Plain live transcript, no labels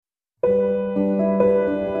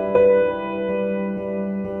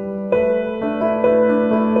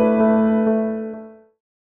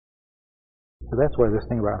that's why this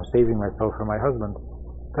thing about I'm saving myself for my husband,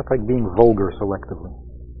 that's like being vulgar selectively.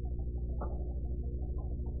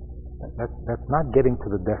 That's not getting to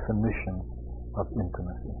the definition of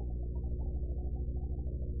intimacy.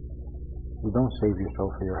 You don't save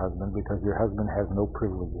yourself for your husband because your husband has no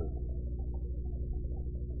privileges.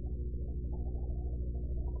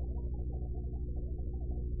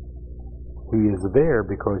 He is there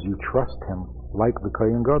because you trust him, like the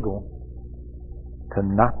Kohen Gadol, to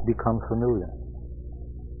not become familiar,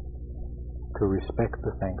 to respect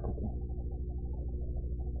the sanctity,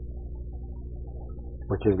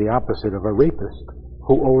 which is the opposite of a rapist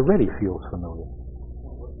who already feels familiar.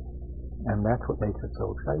 And that's what makes it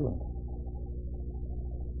so exciting.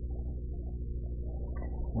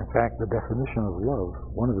 In fact, the definition of love,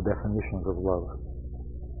 one of the definitions of love,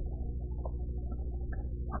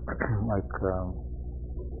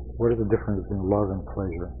 what is the difference between love and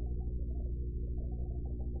pleasure?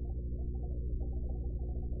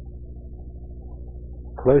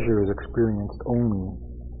 Pleasure is experienced only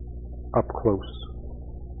up close.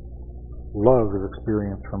 Love is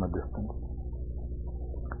experienced from a distance.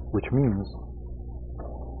 Which means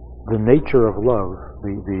the nature of love,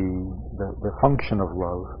 the function of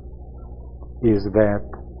love, is that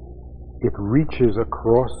it reaches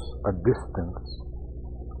across a distance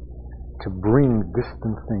to bring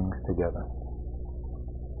distant things together.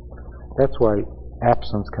 That's why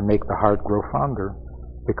absence can make the heart grow fonder,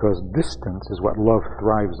 because distance is what love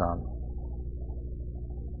thrives on.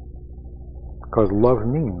 Because love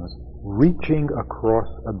means reaching across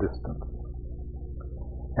a distance.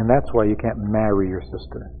 And that's why you can't marry your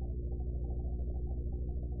sister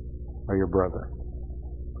or your brother,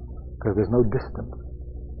 because there's no distance.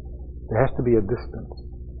 There has to be a distance.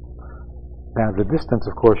 Now, the distance,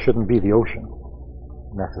 of course, shouldn't be the ocean,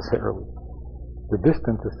 necessarily. The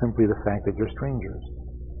distance is simply the fact that you're strangers,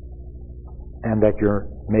 and that you're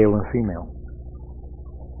male and female.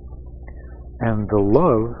 And the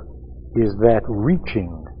love is that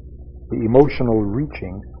reaching, the emotional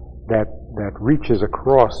reaching, that reaches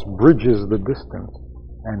across, bridges the distance,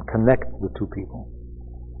 and connects the two people.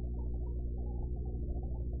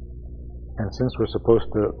 And since we're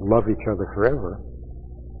supposed to love each other forever,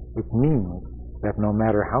 it means that no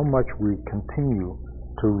matter how much we continue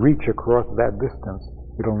to reach across that distance,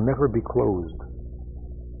 it'll never be closed.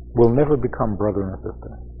 We'll never become brother and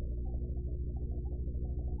sister.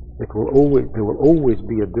 There will always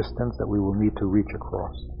be a distance that we will need to reach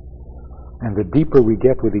across. And the deeper we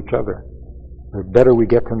get with each other, the better we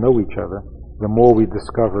get to know each other, the more we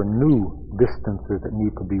discover new distances that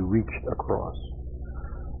need to be reached across.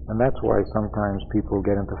 And that's why sometimes people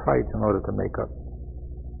get into fights in order to make up.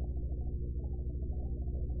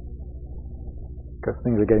 Because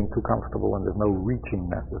things are getting too comfortable and there's no reaching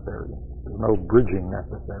necessary. There's no bridging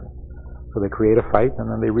necessary. So they create a fight and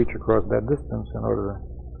then they reach across that distance in order to...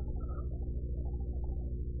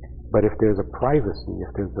 But if there's a privacy,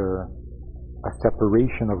 if there's a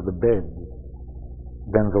separation of the beds,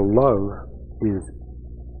 then the love is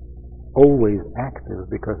always active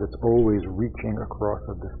because it's always reaching across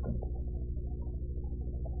a distance.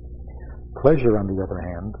 Pleasure, on the other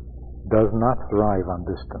hand, does not thrive on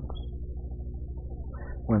distance.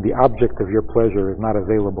 When the object of your pleasure is not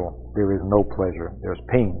available, there is no pleasure. There's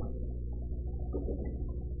pain.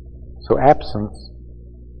 So absence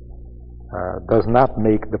does not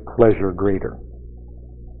make the pleasure greater.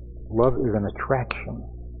 Love is an attraction.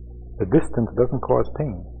 The distance doesn't cause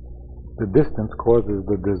pain. The distance causes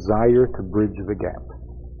the desire to bridge the gap,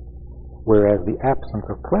 whereas the absence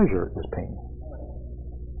of pleasure is pain.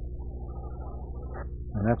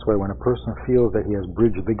 And that's why when a person feels that he has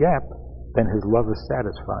bridged the gap, then his love is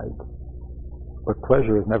satisfied. But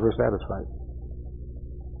pleasure is never satisfied.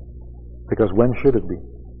 Because when should it be?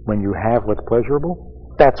 When you have what's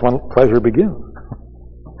pleasurable? That's when pleasure begins.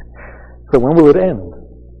 So when will it end?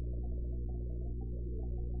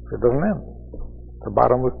 It doesn't end. It's a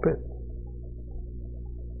bottomless pit.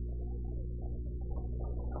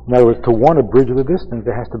 In other words, to want to bridge the distance,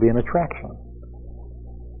 there has to be an attraction.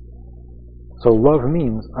 So love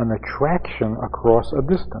means an attraction across a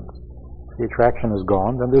distance. If the attraction is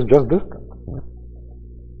gone, then there's just distance.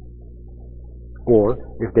 Or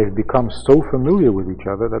if they've become so familiar with each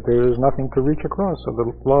other that there is nothing to reach across, so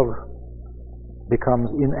the love becomes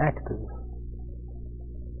inactive.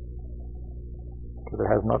 Because it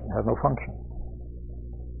has no function.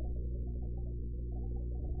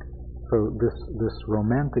 So this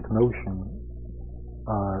romantic notion,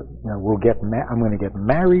 I'm going to get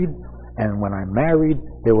married, and when I'm married,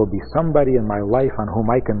 there will be somebody in my life on whom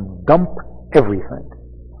I can dump everything.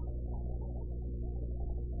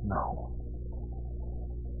 No.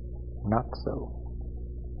 Not so.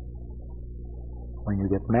 When you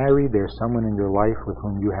get married, there's someone in your life with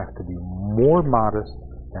whom you have to be more modest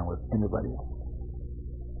than with anybody else.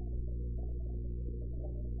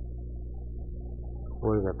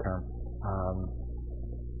 What is that term?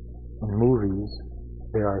 In movies,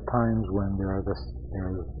 there are times when there's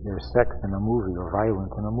sex in a movie or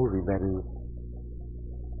violence in a movie that is,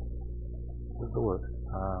 what's the word?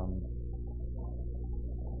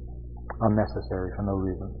 Unnecessary for no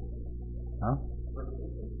reason. Huh?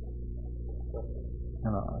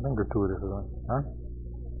 I think gratuitous is one. Huh?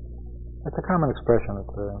 It's a common expression.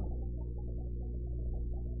 It's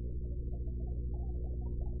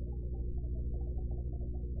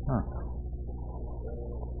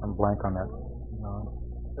I'm blank on that. No.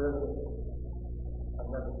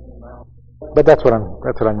 But that's what I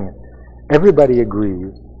mean. Everybody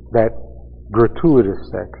agrees that gratuitous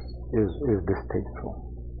sex is distasteful.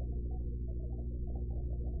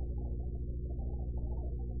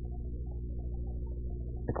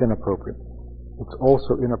 It's inappropriate. It's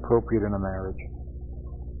also inappropriate in a marriage.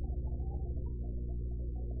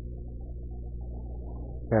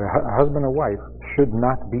 That a husband and wife should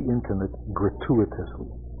not be intimate gratuitously.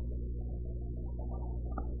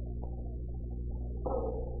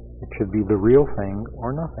 It should be the real thing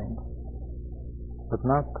or nothing. But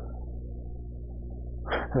not...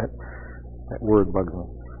 that word bugs me.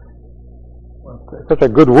 It's such a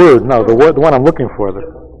good word. No, the one I'm looking for.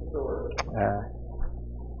 Yeah.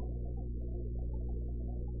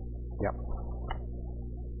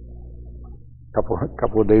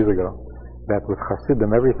 Couple of days ago, that with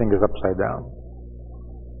Hasidim everything is upside down.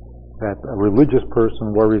 That a religious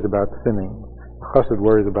person worries about sinning, a Chassid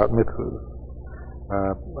worries about mitzvahs,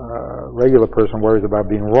 a regular person worries about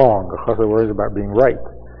being wrong, a Chassid worries about being right.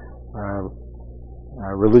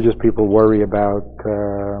 Religious people worry about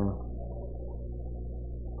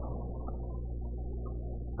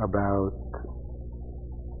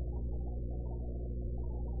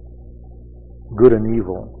good and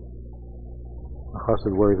evil. A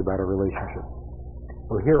Chassid worries about a relationship.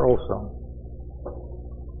 Well, here also,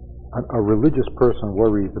 a religious person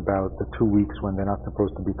worries about the 2 weeks when they're not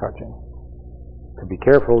supposed to be touching. To be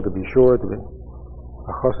careful, to be sure, a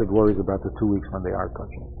Chassid worries about the 2 weeks when they are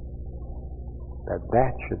touching.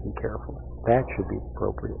 That should be careful. That should be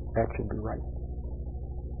appropriate. That should be right.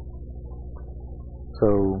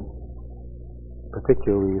 So,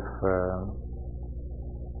 particularly if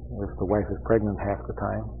the wife is pregnant half the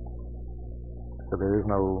time, so there is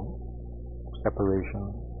no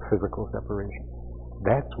separation, physical separation.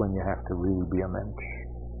 That's when you have to really be a mensch.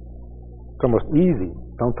 It's almost easy.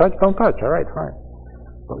 Don't touch, all right, fine.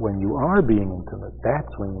 But when you are being intimate,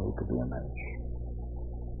 that's when you need to be a mensch.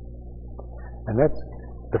 And that's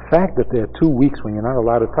the fact that there are 2 weeks when you're not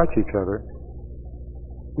allowed to touch each other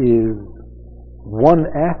is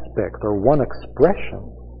one aspect or one expression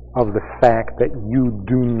of the fact that you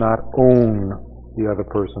do not own the other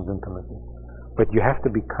person's intimacy. But you have to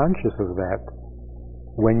be conscious of that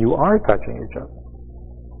when you are touching each other.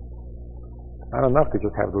 It's not enough to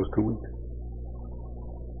just have those 2 weeks.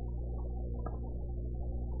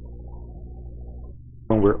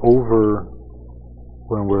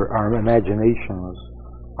 Our imaginations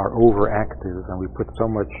are overactive and we put so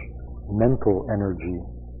much mental energy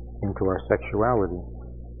into our sexuality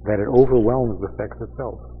that it overwhelms the sex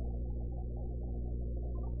itself.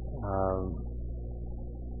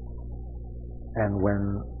 And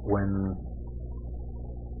when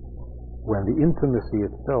the intimacy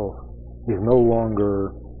itself is no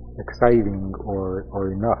longer exciting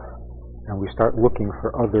or enough, and we start looking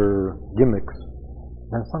for other gimmicks,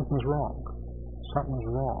 then something's wrong. Something's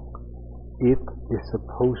wrong. It is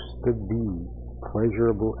supposed to be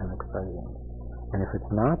pleasurable and exciting. And if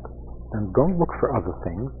it's not, then don't look for other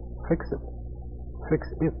things. Fix it.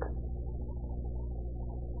 Fix it.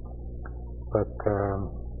 But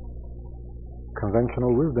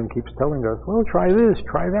conventional wisdom keeps telling us, well, try this,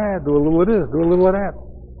 try that, do a little of this, do a little of that.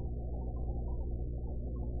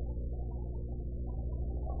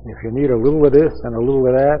 If you need a little of this and a little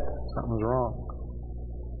of that, something's wrong.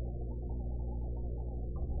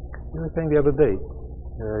 I was saying the other day,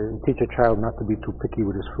 you teach a child not to be too picky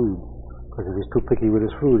with his food, because if he's too picky with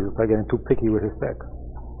his food, he'll start getting too picky with his sex.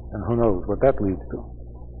 And who knows what that leads to.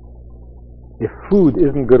 If food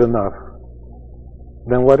isn't good enough,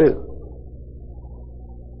 then what is?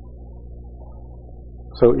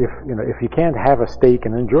 So if you can't have a steak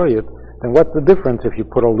and enjoy it, then what's the difference if you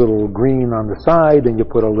put a little green on the side and you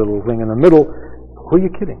put a little thing in the middle? Who are you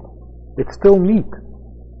kidding? It's still meat.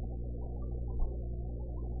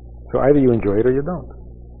 So either you enjoy it or you don't.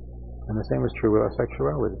 And the same is true with our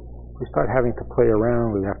sexuality. We start having to play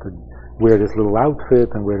around, we have to wear this little outfit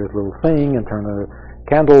and wear this little thing and turn the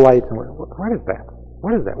candle lights. And what is that?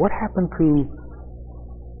 What is that? What happened to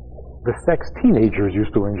the sex teenagers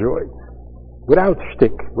used to enjoy? Without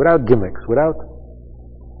shtick, without gimmicks, without...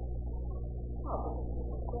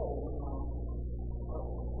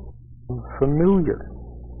 Familiar.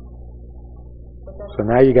 So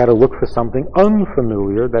now you got to look for something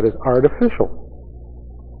unfamiliar that is artificial.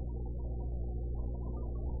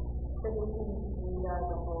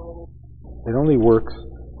 It only works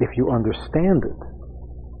if you understand it.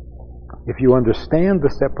 If you understand the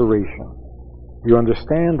separation, you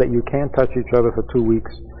understand that you can't touch each other for 2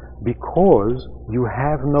 weeks because you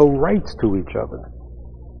have no rights to each other,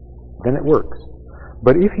 then it works.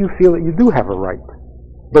 But if you feel that you do have a right,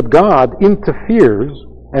 but God interferes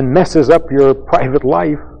and messes up your private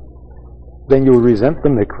life, then you'll resent the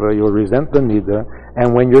mikveh, you'll resent the nida,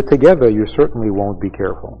 and when you're together, you certainly won't be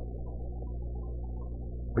careful,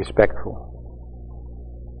 respectful.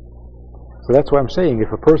 So that's why I'm saying,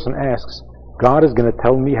 if a person asks, God is going to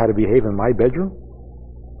tell me how to behave in my bedroom?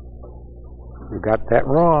 You got that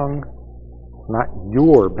wrong. It's not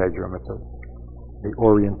your bedroom. The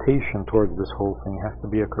orientation towards this whole thing has to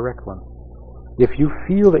be a correct one. If you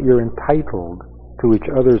feel that you're entitled to each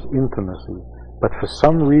other's intimacy, but for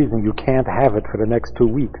some reason you can't have it for the next 2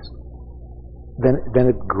 weeks, then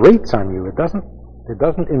it grates on you. It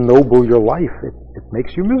doesn't ennoble your life. It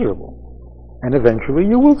makes you miserable. And eventually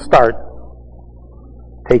you will start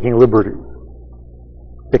taking liberties.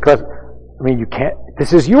 Because, I mean, you can't,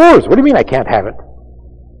 this is yours. What do you mean I can't have it?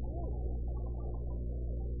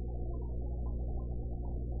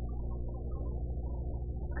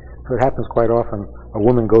 So it happens quite often. A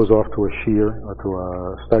woman goes off to a shiur or to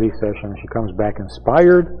a study session and she comes back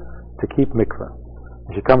inspired to keep mikveh.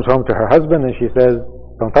 And she comes home to her husband and she says,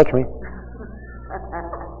 don't touch me.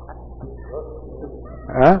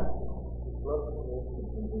 Huh?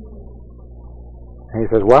 And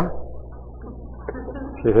he says, what?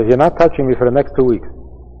 She says, you're not touching me for the next 2 weeks.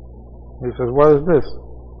 He says, what is this?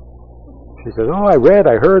 She says, oh, I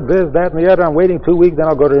heard this, that, and the other. I'm waiting 2 weeks, then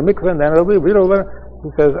I'll go to the mikveh, and then it'll be, He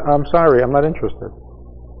says, I'm sorry, I'm not interested.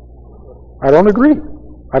 I don't agree.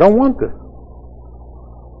 I don't want this.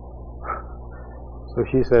 So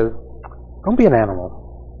she says, don't be an animal.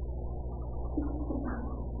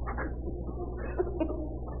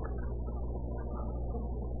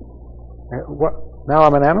 What? Now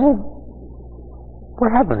I'm an animal?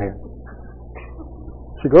 What happened here?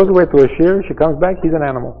 She goes away to a shiur, she comes back, he's an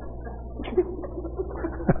animal.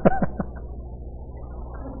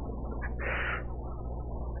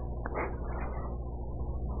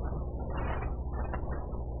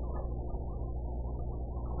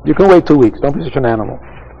 You can wait 2 weeks, don't be such an animal.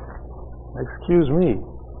 Excuse me.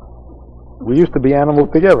 We used to be animals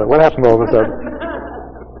together. What happened all of a sudden?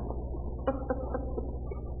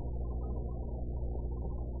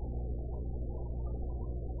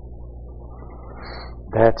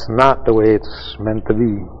 That's not the way it's meant to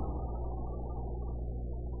be.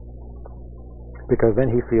 Because then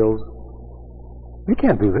he feels, you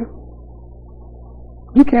can't do this.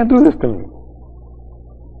 You can't do this to me.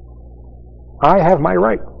 I have my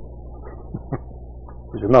right.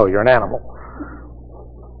 He says, no, you're an animal.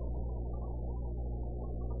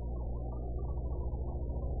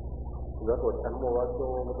 Is that what animal rights are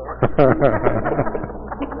all about?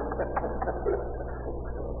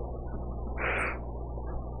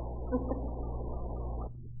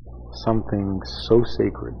 Something so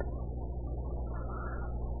sacred,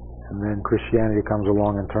 and then Christianity comes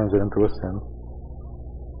along and turns it into a sin,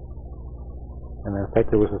 and then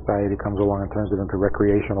secular society comes along and turns it into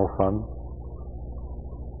recreational fun,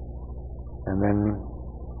 and then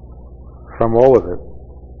from all of it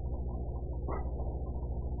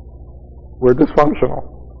we're dysfunctional.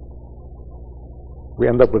 We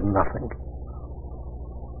end up with nothing.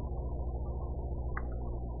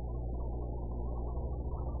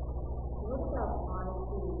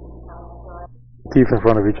 Teeth in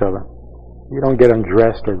front of each other. You don't get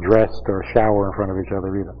undressed or dressed or shower in front of each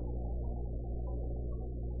other either.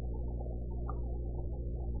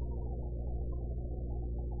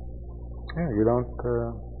 Yeah, you don't.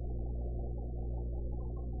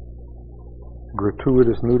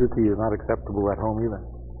 Gratuitous nudity is not acceptable at home either.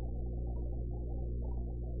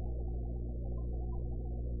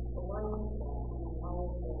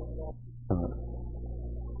 And the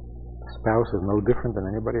spouse is no different than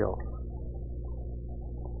anybody else.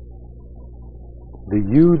 The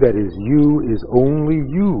you that is you is only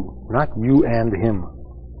you, not you and him.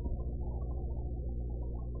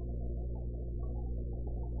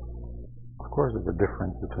 Of course there's a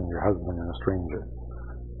difference between your husband and a stranger.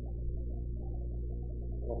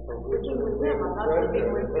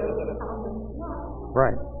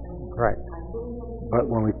 Right, right. But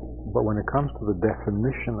when it comes to the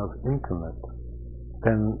definition of intimate,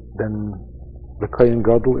 then the Kohen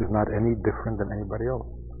Gadol is not any different than anybody else.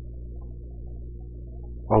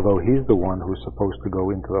 Although he's the one who's supposed to go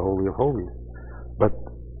into the Holy of Holies. But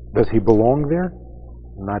does he belong there?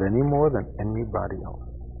 Not any more than anybody else.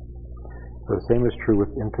 So the same is true with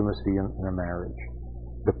intimacy in a marriage.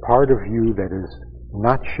 The part of you that is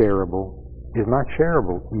not shareable is not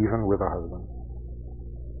shareable even with a husband.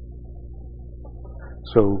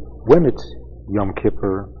 So when it's Yom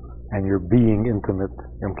Kippur and you're being intimate,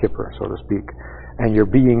 Yom Kippur, so to speak, and you're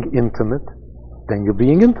being intimate, then you're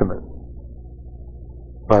being intimate.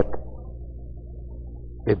 But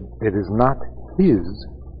it is not his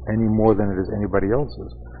any more than it is anybody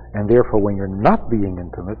else's. And therefore, when you're not being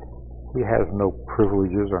intimate, he has no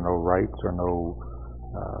privileges or no rights or no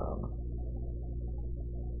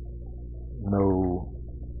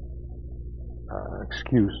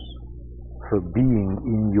excuse for being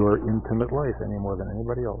in your intimate life any more than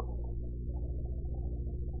anybody else.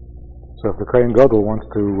 So if the Kohen Gadol wants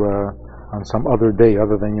to, on some other day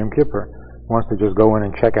other than Yom Kippur, wants to just go in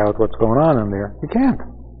and check out what's going on in there, he can't.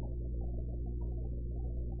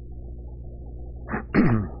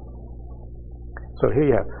 So here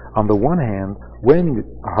you have, on the one hand, when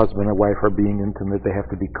a husband and wife are being intimate, they have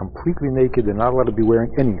to be completely naked. They're not allowed to be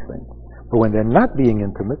wearing anything. But when they're not being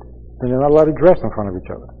intimate, then they're not allowed to dress in front of each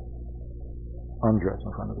other. Undress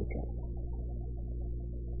in front of each other.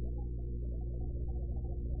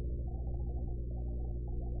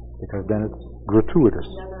 Because then it's gratuitous.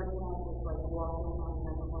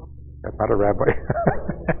 That's not a rabbi.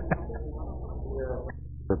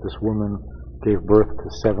 That this woman gave birth to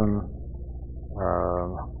 7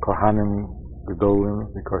 Kohanim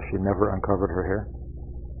Gedolim because she never uncovered her hair.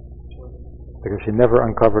 Because she never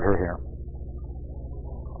uncovered her hair.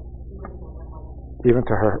 Even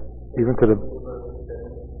to the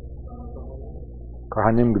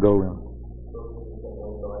Kohanim Gedolim.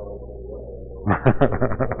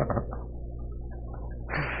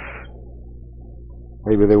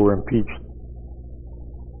 Maybe they were impeached.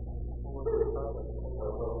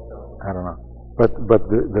 I don't know. But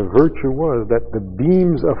the virtue was that the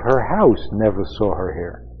beams of her house never saw her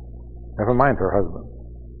hair. Never mind her husband.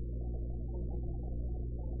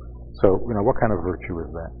 So, what kind of virtue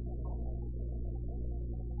is that?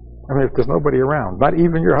 I mean, if there's nobody around, not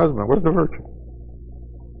even your husband, what's the virtue?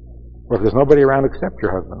 Or if there's nobody around except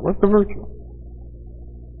your husband, what's the virtue?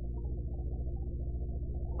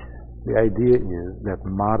 The idea is that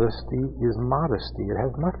modesty is modesty. It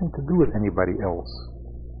has nothing to do with anybody else.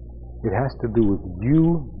 It has to do with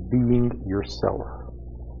you being yourself.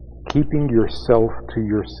 Keeping yourself to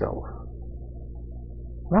yourself.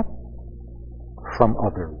 Not from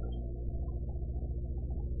others.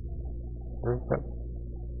 Where's that?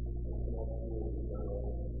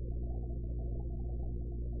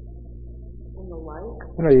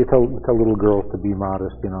 You tell little girls to be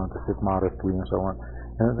modest, to sit modestly and so on.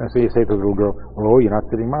 And so you say to the little girl, "Oh, you're not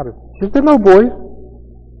sitting modest." She says, "No, boys."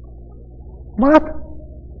 What?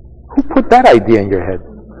 Who put that idea in your head?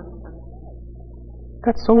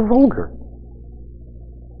 That's so vulgar.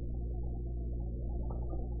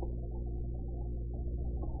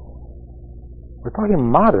 We're talking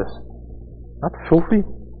modest, not filthy.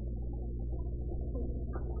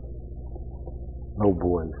 No,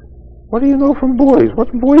 boys. What do you know from boys?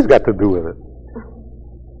 What's boys got to do with it?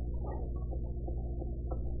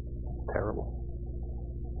 Terrible.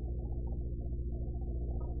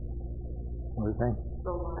 What do you think?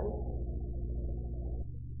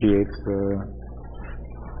 Creates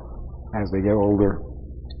as they get older,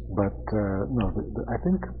 but no. I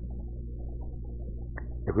think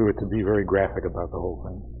if we were to be very graphic about the whole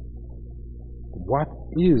thing, what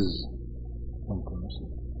is intimacy?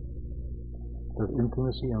 Does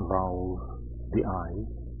intimacy involve the eyes?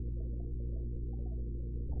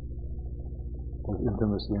 Does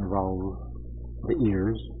intimacy involve the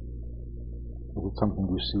ears? Is it something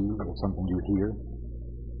you see? Is it something you hear?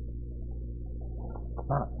 It's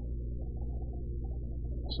not.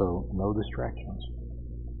 So, no distractions.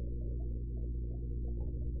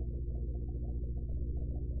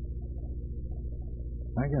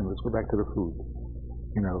 Again, let's go back to the food.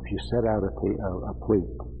 If you set out a plate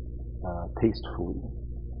tastefully,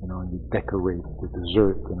 and you decorate the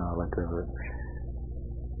dessert, like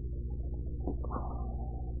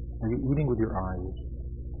are you eating with your eyes?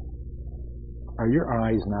 Are your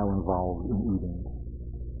eyes now involved in eating?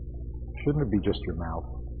 Shouldn't it be just your mouth?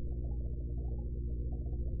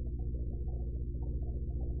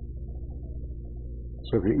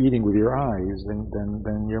 So if you're eating with your eyes,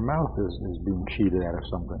 then your mouth is being cheated out of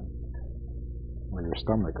something, or your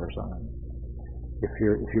stomach or something. If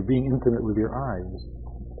you're being intimate with your eyes,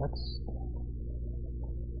 that's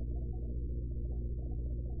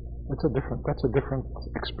a different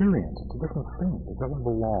experience. It's a different thing. It doesn't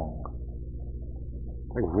belong.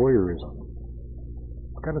 It's like voyeurism.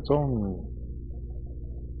 It's got its own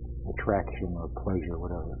attraction or pleasure,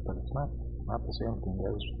 whatever, but it's not the same thing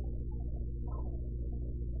as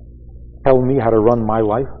tell me how to run my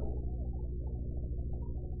life.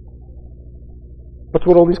 What's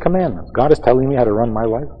with all these commandments? God is telling me how to run my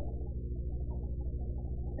life.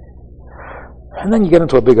 And then you get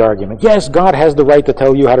into a big argument. Yes, God has the right to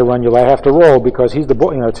tell you how to run your life after all, because He's the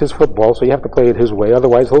boy, it's His football, so you have to play it His way.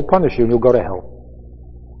 Otherwise, He'll punish you and you'll go to hell.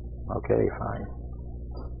 Okay, fine.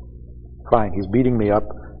 Fine, He's beating me up,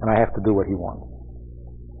 and I have to do what He wants.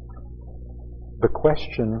 The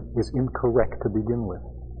question is incorrect to begin with.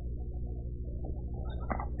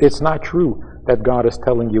 It's not true that God is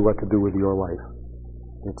telling you what to do with your life.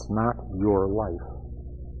 It's not your life.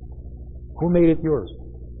 Who made it yours?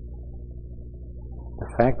 The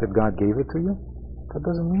fact that God gave it to you, that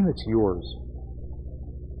doesn't mean it's yours.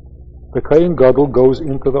 The Kohen Gadol goes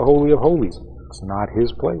into the Holy of Holies. It's not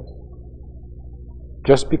his place.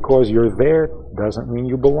 Just because you're there doesn't mean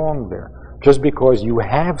you belong there. Just because you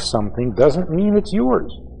have something doesn't mean it's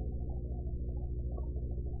yours.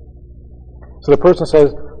 So the person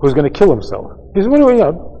says, who's going to kill himself? He says, well,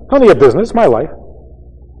 it's none of your business, it's my life.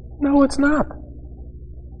 No, it's not.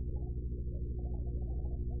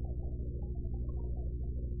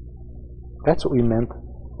 That's what we meant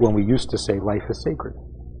when we used to say life is sacred.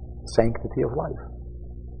 Sanctity of life.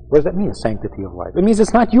 What does that mean, sanctity of life? It means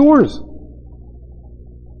it's not yours.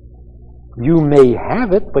 You may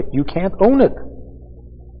have it, but you can't own it.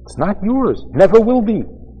 It's not yours. Never will be.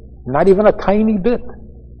 Not even a tiny bit.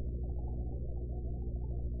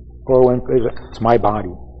 Or when it's my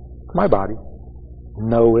body. It's my body.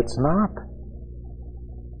 No, it's not.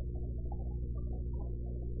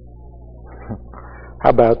 How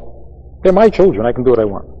about, they're my children, I can do what I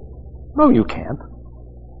want. No, you can't.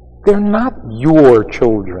 They're not your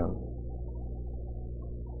children.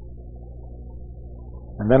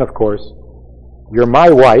 And then, of course, you're my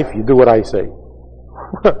wife, you do what I say.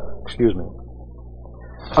 Excuse me.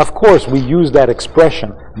 Of course, we use that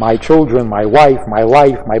expression, my children, my wife, my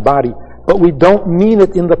life, my body, but we don't mean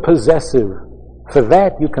it in the possessive. For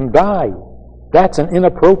that, you can die. That's an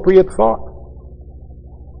inappropriate thought.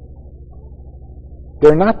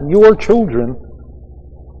 They're not your children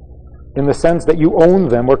in the sense that you own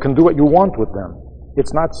them or can do what you want with them.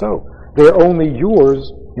 It's not so. They're only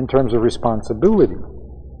yours in terms of responsibility.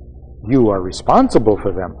 You are responsible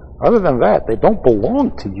for them. Other than that, they don't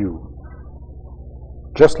belong to you.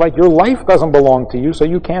 Just like your life doesn't belong to you, so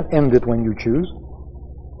you can't end it when you choose.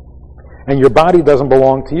 And your body doesn't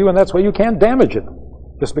belong to you, and that's why you can't damage it,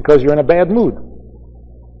 just because you're in a bad mood.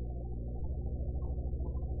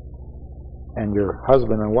 And your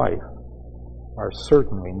husband and wife are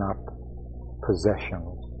certainly not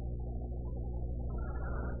possessions,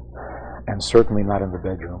 and certainly not in the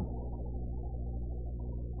bedroom.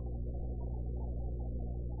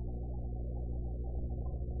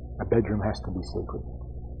 A bedroom has to be sacred.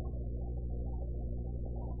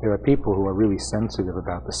 There are people who are really sensitive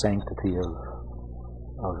about the sanctity of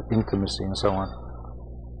intimacy and so on.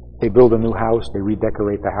 They build a new house, they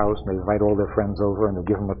redecorate the house, they invite all their friends over and they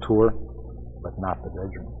give them a tour, but not the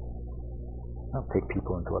bedroom. Don't take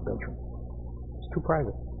people into a bedroom. It's too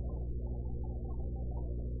private.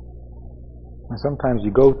 And sometimes you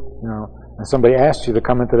go, and somebody asks you to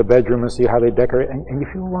come into the bedroom and see how they decorate, and you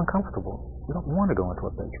feel uncomfortable. You don't want to go into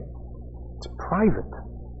a bedroom. It's private.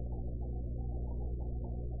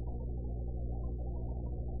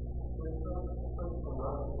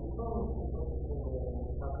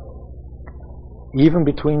 Even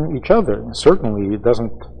between each other, certainly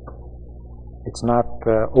it's not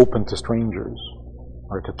open to strangers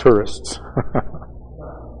or to tourists.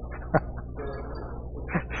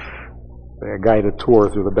 A guided tour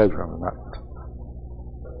through the bedroom.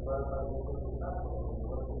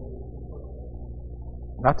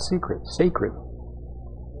 Not secret, sacred.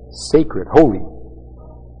 Sacred, holy.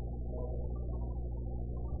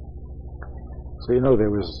 So there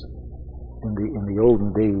was in the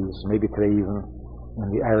olden days, maybe today even, in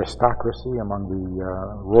the aristocracy, among the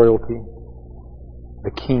royalty,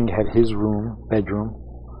 the king had his bedroom,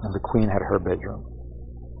 and the queen had her bedroom.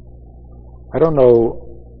 I don't know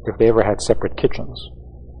if they ever had separate kitchens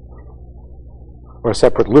or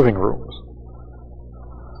separate living rooms,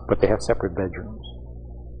 but they had separate bedrooms.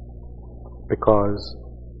 Because,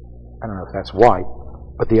 I don't know if that's why,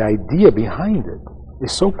 But the idea behind it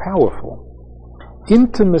is so powerful.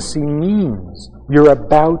 Intimacy means you're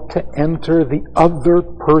about to enter the other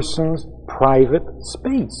person's private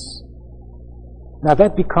space. Now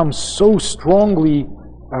that becomes so strongly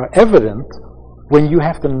evident when you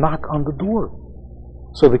have to knock on the door.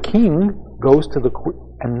 So the king goes to the queen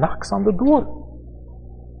and knocks on the door.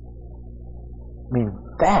 I mean,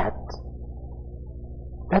 that's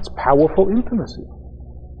powerful intimacy.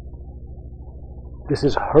 This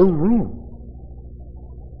is her room.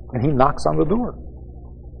 And he knocks on the door.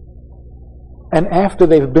 And after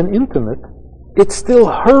they've been intimate, it's still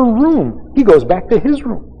her room. He goes back to his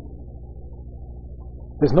room.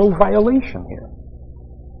 There's no violation here.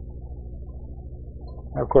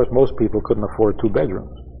 Now, of course, most people couldn't afford 2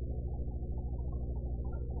 bedrooms.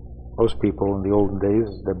 Most people in the olden days,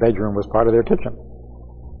 their bedroom was part of their kitchen.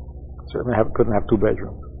 Certainly couldn't have 2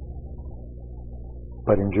 bedrooms.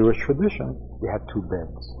 But in Jewish tradition, you had 2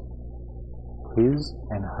 beds. His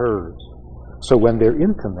and hers. So when they're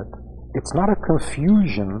intimate, it's not a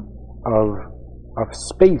confusion of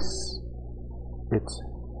space. It's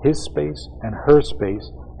his space and her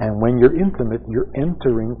space. And when you're intimate, you're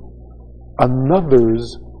entering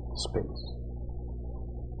another's space.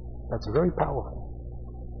 That's very powerful.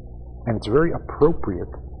 And it's very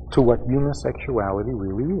appropriate to what human sexuality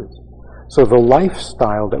really is. So the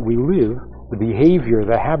lifestyle that we live, the behavior,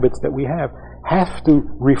 the habits that we have to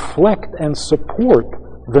reflect and support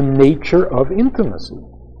the nature of intimacy.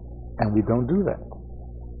 And we don't do that.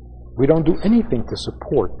 We don't do anything to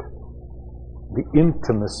support the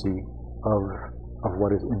intimacy of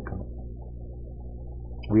what is intimate.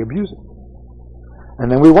 We abuse it. And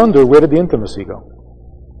then we wonder, where did the intimacy go?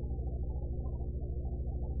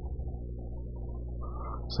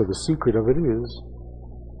 So the secret of it is,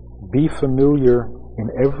 be familiar in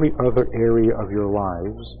every other area of your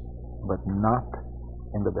lives, but not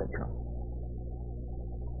in the bedroom.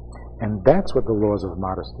 And that's what the laws of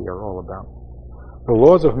modesty are all about. The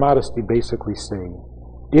laws of modesty basically say,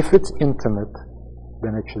 if it's intimate,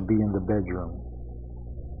 then it should be in the bedroom.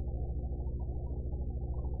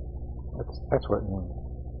 That's what it means.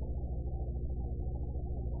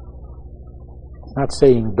 It's not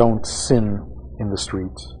saying don't sin in the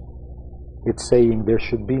streets. It's saying there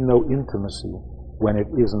should be no intimacy when it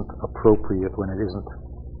isn't appropriate, when it isn't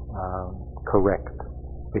correct.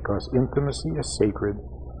 Because intimacy is sacred,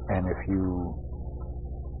 and if you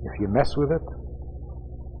mess with it,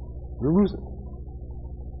 you lose it.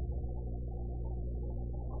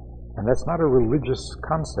 And that's not a religious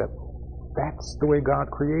concept. That's the way God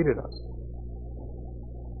created us.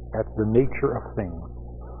 That's the nature of things.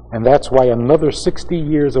 And that's why another 60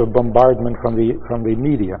 years of bombardment from the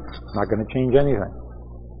media is not going to change anything.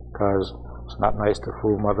 Because it's not nice to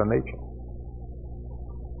fool Mother Nature.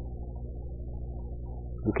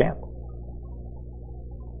 You can't.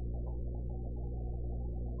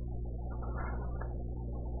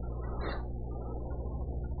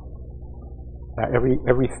 Now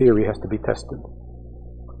every theory has to be tested.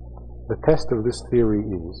 The test of this theory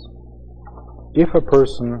is, if a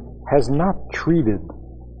person has not treated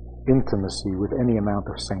intimacy with any amount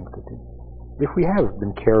of sanctity, if we have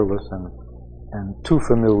been careless and too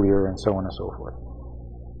familiar and so on and so forth,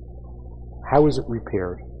 how is it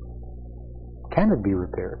repaired? Can it be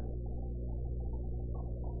repaired?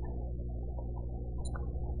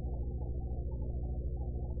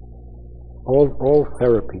 All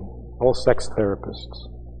therapy, all sex therapists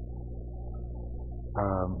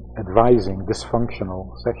advising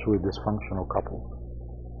sexually dysfunctional couples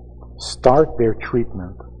start their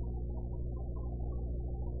treatment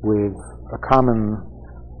with a common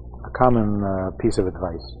piece of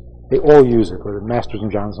advice. They all use it, whether Masters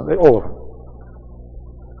and Johnson, all of them.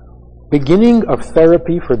 Beginning of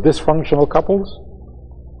therapy for dysfunctional couples,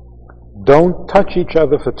 don't touch each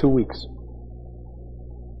other for 2 weeks.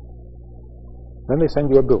 Then they send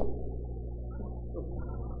you a bill.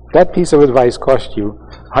 That piece of advice cost you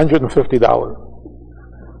 $150.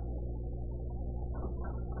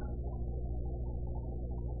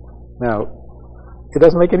 Now, it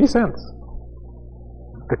doesn't make any sense.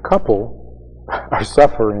 The couple are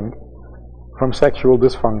suffering from sexual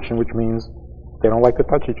dysfunction, which means they don't like to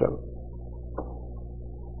touch each other.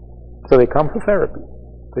 So they come for therapy.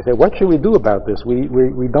 They say, "What should we do about this? We're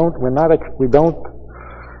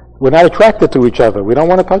not attracted to each other. We don't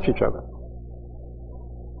want to touch each other."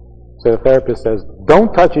 So the therapist says,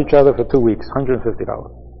 "Don't touch each other for 2 weeks, $150.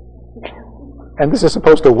 And this is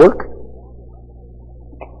supposed to work?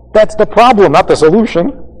 That's the problem, not the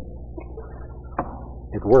solution.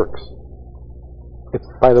 It works.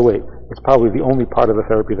 By the way, it's probably the only part of the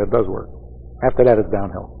therapy that does work. After that, it's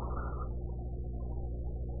downhill.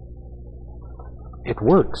 It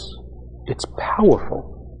works. It's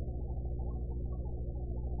powerful.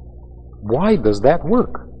 Why does that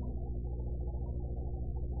work?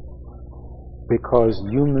 Because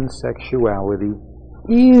human sexuality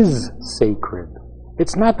is sacred.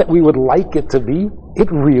 It's not that we would like it to be,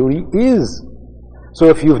 it really is. So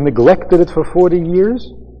if you've neglected it for 40 years,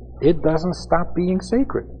 it doesn't stop being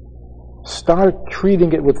sacred. Start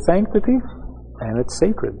treating it with sanctity, and it's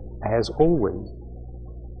sacred, as always.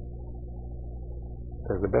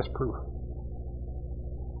 That's the best proof.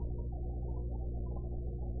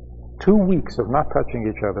 2 weeks of not touching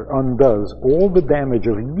each other undoes all the damage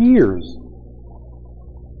of years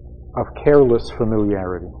of careless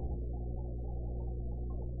familiarity.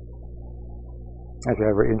 Actually, I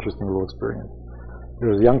have a very interesting little experience. There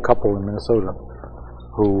was a young couple in Minnesota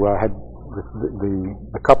who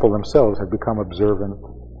the couple themselves had become observant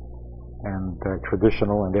and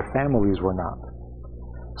traditional, and their families were not.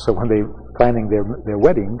 So when they were planning their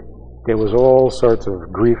wedding, there was all sorts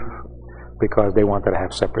of grief because they wanted to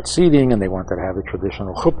have separate seating and they wanted to have a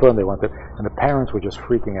traditional chuppah, and the parents were just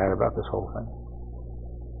freaking out about this whole thing.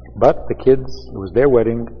 But the kids, it was their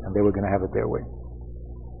wedding, and they were going to have it their way.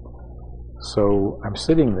 So I'm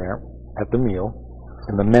sitting there at the meal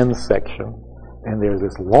in the men's section, and there's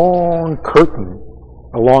this long curtain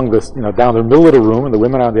along this, down the middle of the room, and the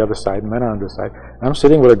women are on the other side, and men are on this side. And I'm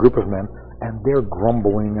sitting with a group of men, and they're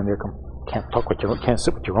grumbling, and can't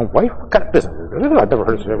sit with your own wife? What kind of business is this? I've never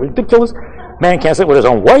heard of this. Ridiculous. Man can't sit with his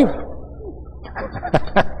own wife.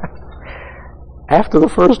 After the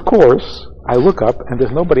first course, I look up, and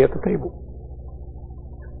there's nobody at the table.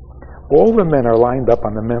 All the men are lined up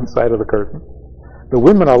on the men's side of the curtain. The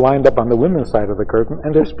women are lined up on the women's side of the curtain,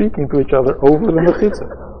 and they're speaking to each other over the mechitza.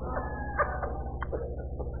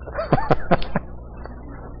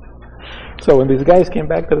 So when these guys came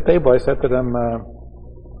back to the table, I said to them,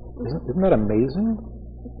 isn't that amazing?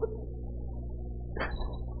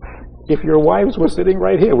 If your wives were sitting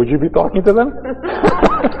right here, would you be talking to them?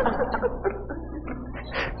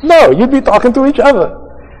 No, you'd be talking to each other.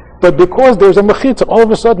 But because there's a mechitza, all of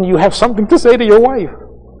a sudden you have something to say to your wife.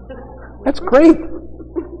 That's great.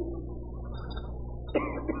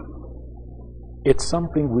 It's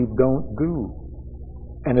something we don't do.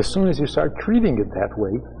 And as soon as you start treating it that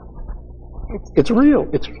way, it's real.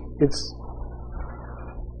 It's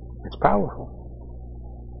powerful.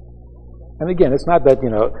 And again, it's not that,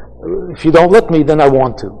 if you don't let me, then I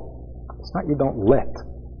want to. It's not you don't let.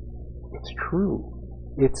 It's true.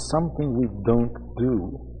 It's something we don't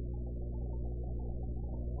do.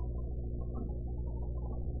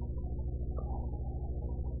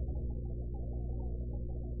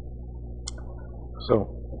 So,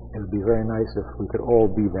 it would be very nice if we could all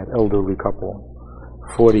be that elderly couple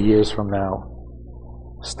 40 years from now,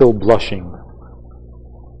 still blushing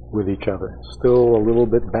with each other, still a little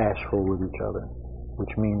bit bashful with each other,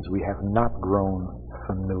 which means we have not grown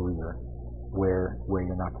familiar where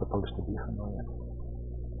you're not supposed to be familiar.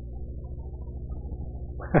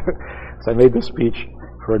 So I made this speech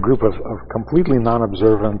for a group of completely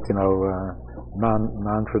non-observant,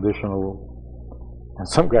 non-traditional, and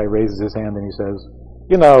some guy raises his hand and he says,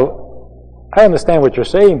 I understand what you're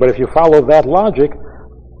saying, but if you follow that logic,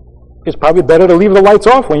 it's probably better to leave the lights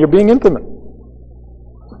off when you're being intimate.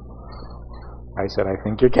 I said, I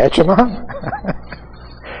think you're catching on.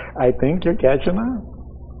 I think you're catching on.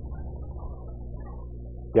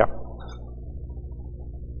 Yeah.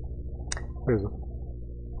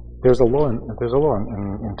 There's a law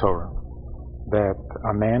in Torah that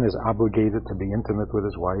a man is obligated to be intimate with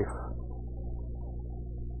his wife.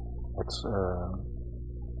 It's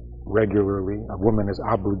regularly. A woman is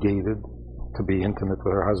obligated to be intimate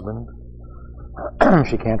with her husband.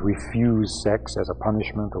 She can't refuse sex as a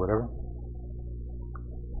punishment or whatever.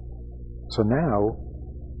 So now,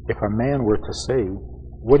 if a man were to say,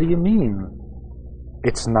 what do you mean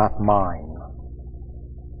it's not mine?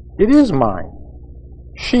 It is mine.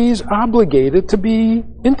 She's obligated to be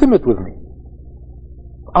intimate with me.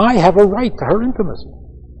 I have a right to her intimacy.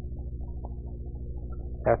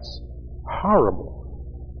 That's horrible.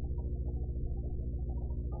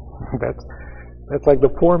 That's like the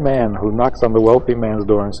poor man who knocks on the wealthy man's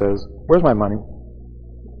door and says, where's my money?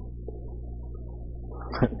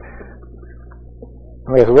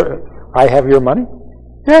 I have your money?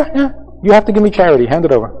 Yeah. You have to give me charity. Hand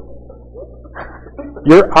it over.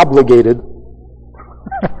 You're obligated.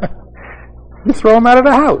 You throw him out of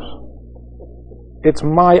the house. It's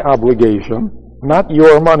my obligation, not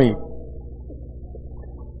your money.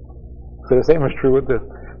 So the same is true with this.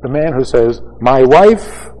 The man who says, my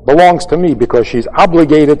wife belongs to me because she's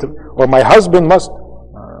obligated to, or my husband must.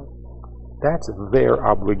 That's their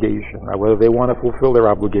obligation. Now, whether they want to fulfill their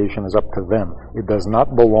obligation is up to them. It does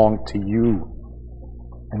not belong to you.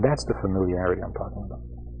 And that's the familiarity I'm talking about.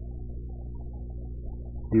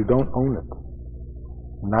 You don't own it.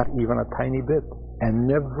 Not even a tiny bit. And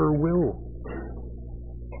never will.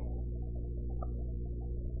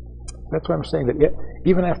 That's why I'm saying that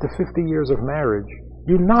even after 50 years of marriage,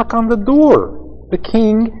 you knock on the door. The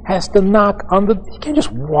king has to knock on the... You can't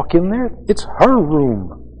just walk in there. It's her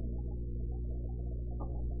room.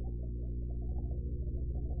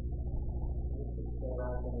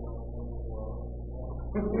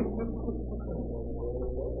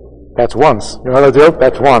 That's once. You know the joke?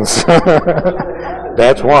 That's once.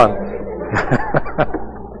 That's one.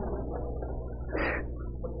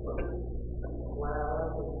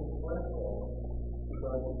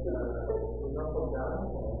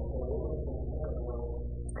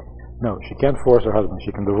 No, she can't force her husband.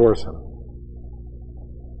 She can divorce him.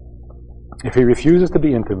 If he refuses to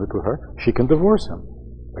be intimate with her, she can divorce him.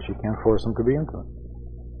 But she can't force him to be intimate.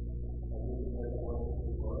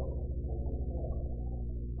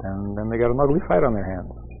 And then they got an ugly fight on their hands.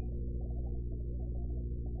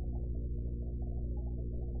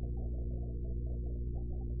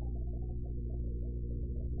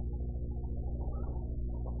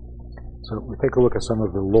 So we take a look at some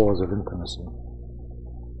of the laws of intimacy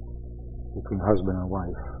between husband and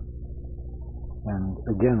wife. And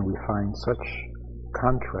again, we find such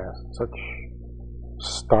contrast, such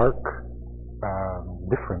stark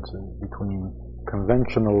differences between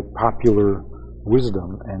conventional, popular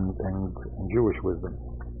wisdom and Jewish wisdom.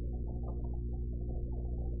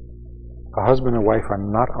 A husband and wife are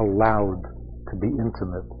not allowed to be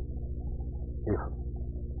intimate if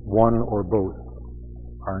one or both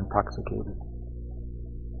are intoxicated.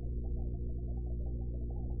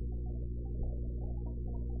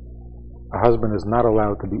 A husband is not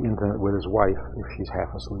allowed to be intimate with his wife if she's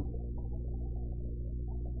half asleep.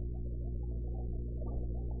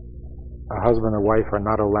 A husband and wife are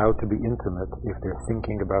not allowed to be intimate if they're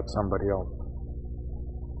thinking about somebody else.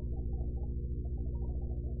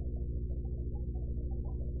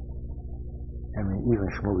 I mean, even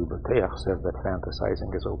Shmuley Bateach says that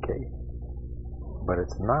fantasizing is okay. But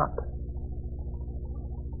it's not.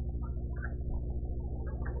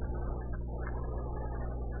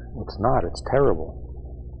 It's not. It's terrible.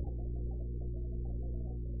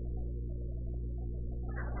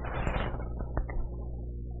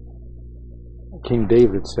 King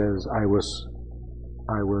David says, I was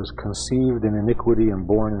conceived in iniquity and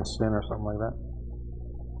born in sin, or something like that.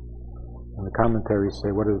 And the commentaries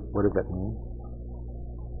say, what does that mean?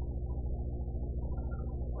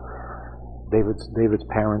 David's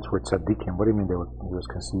parents were tzaddikim. What do you mean he was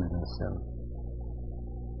conceived in sin?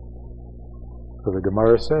 So the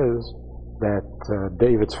Gemara says that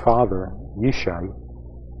David's father, Yishai,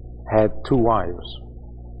 had 2 wives,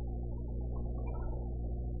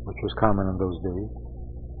 which was common in those days.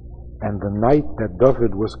 And the night that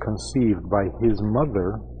David was conceived by his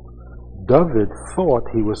mother, David thought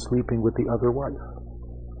he was sleeping with the other wife.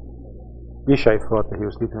 Yishai thought that he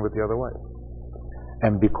was sleeping with the other wife.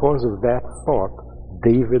 And because of that thought,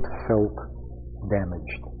 David felt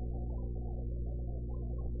damaged.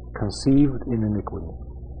 Conceived in iniquity.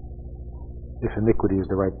 If iniquity is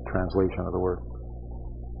the right translation of the word.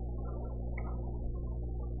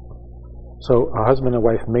 So a husband and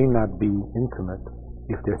wife may not be intimate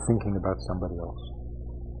if they're thinking about somebody else.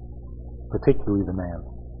 Particularly the man.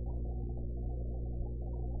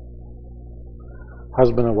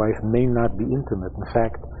 Husband and wife may not be intimate. In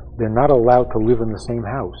fact, they're not allowed to live in the same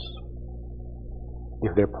house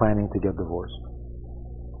if they're planning to get divorced.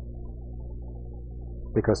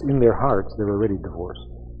 Because in their hearts, they're already divorced.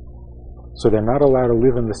 So they're not allowed to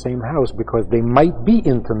live in the same house because they might be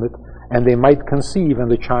intimate and they might conceive,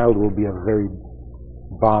 and the child will be a very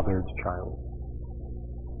bothered child.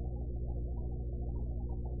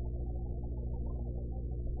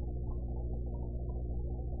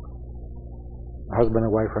 Husband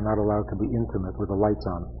and wife are not allowed to be intimate with the lights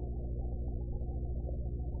on.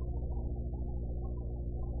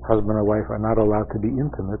 Husband and wife are not allowed to be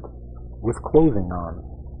intimate with clothing on.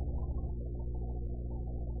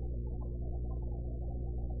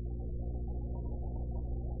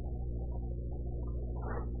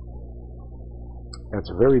 That's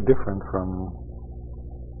very different from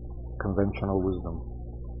conventional wisdom.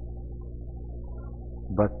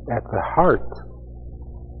 But at the heart,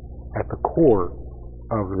 at the core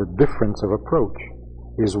of the difference of approach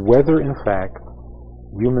is whether in fact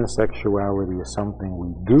human sexuality is something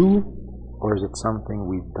we do or is it something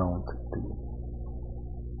we don't do.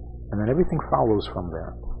 And then everything follows from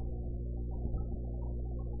there.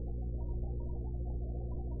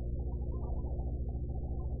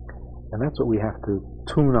 And that's what we have to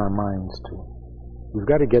tune our minds to. We've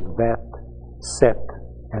got to get that set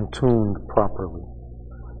and tuned properly.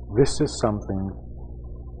 This is something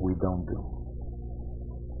we don't do.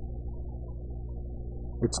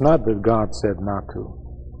 It's not that God said not to.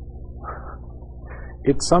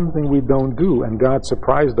 It's something we don't do, and God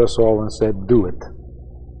surprised us all and said, do it.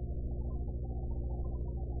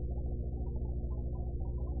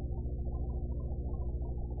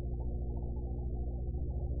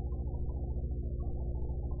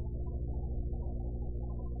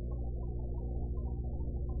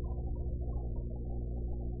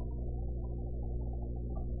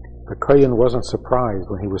 The Kohen wasn't surprised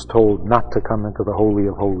when he was told not to come into the Holy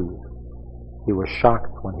of Holies. He was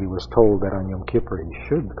shocked when he was told that on Yom Kippur he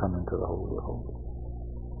should come into the Holy of Holies.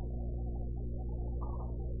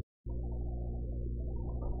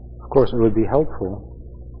 Of course, it would be helpful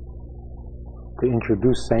to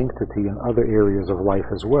introduce sanctity in other areas of life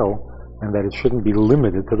as well, and that it shouldn't be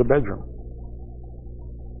limited to the bedroom.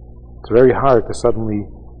 It's very hard to suddenly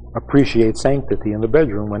appreciate sanctity in the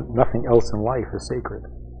bedroom when nothing else in life is sacred.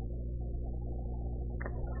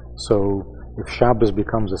 So, if Shabbos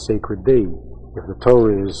becomes a sacred day, if the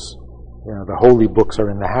Torah is, the holy books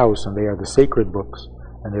are in the house and they are the sacred books,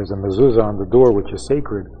 and there's a mezuzah on the door which is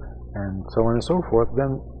sacred, and so on and so forth,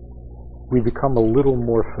 then we become a little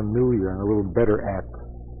more familiar and a little better at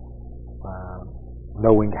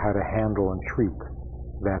knowing how to handle and treat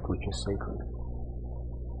that which is sacred.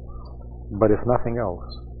 But if nothing else,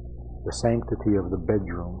 the sanctity of the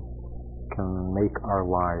bedroom can make our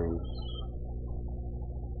lives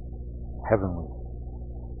heavenly.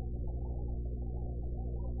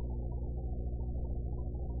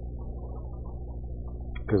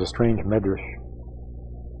 There's a strange medrash.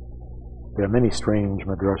 There are many strange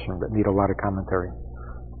medrashim that need a lot of commentary,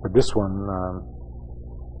 but this one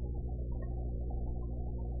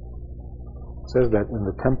says that in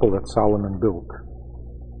the temple that Solomon built,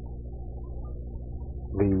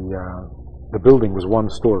 the building was one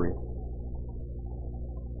story,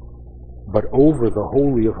 but over the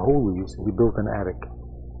Holy of Holies he built an attic.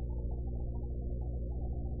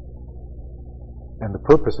 And the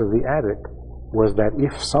purpose of the attic was that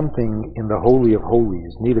if something in the Holy of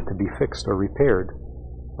Holies needed to be fixed or repaired,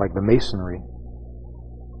 like the masonry,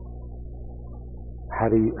 how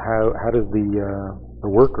does the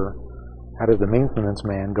worker, how does the maintenance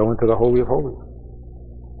man go into the Holy of Holies?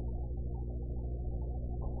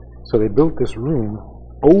 So they built this room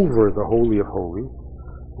over the Holy of Holies,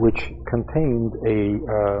 which contained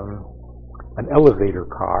an elevator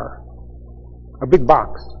car, a big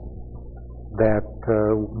box that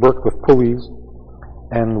worked with pulleys,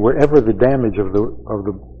 and wherever the damage of the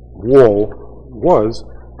wall was,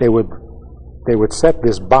 they would set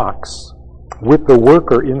this box with the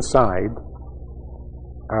worker inside,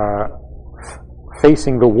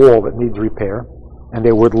 facing the wall that needs repair, and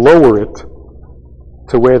they would lower it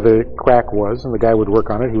to where the crack was, and the guy would work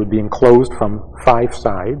on it. He would be enclosed from 5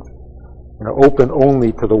 sides, open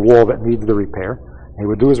only to the wall that needs the repair. He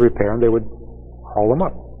would do his repair, and they would haul him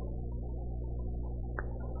up.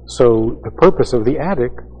 So the purpose of the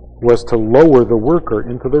attic was to lower the worker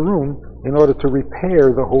into the room in order to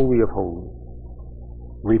repair the Holy of Holies.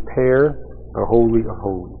 Repair the Holy of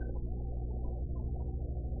Holies.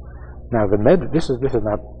 Now this is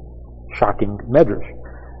not shocking medrash.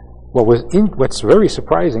 What's very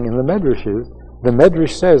surprising in the medrash is the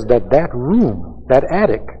medrash says that room, that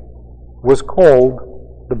attic, was called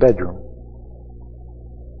the bedroom,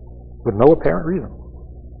 with no apparent reason.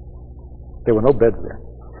 There were no beds there.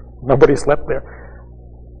 Nobody slept there.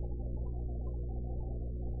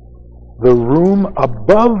 The room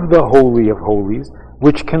above the Holy of Holies,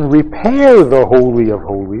 which can repair the Holy of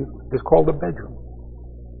Holies, is called a bedroom.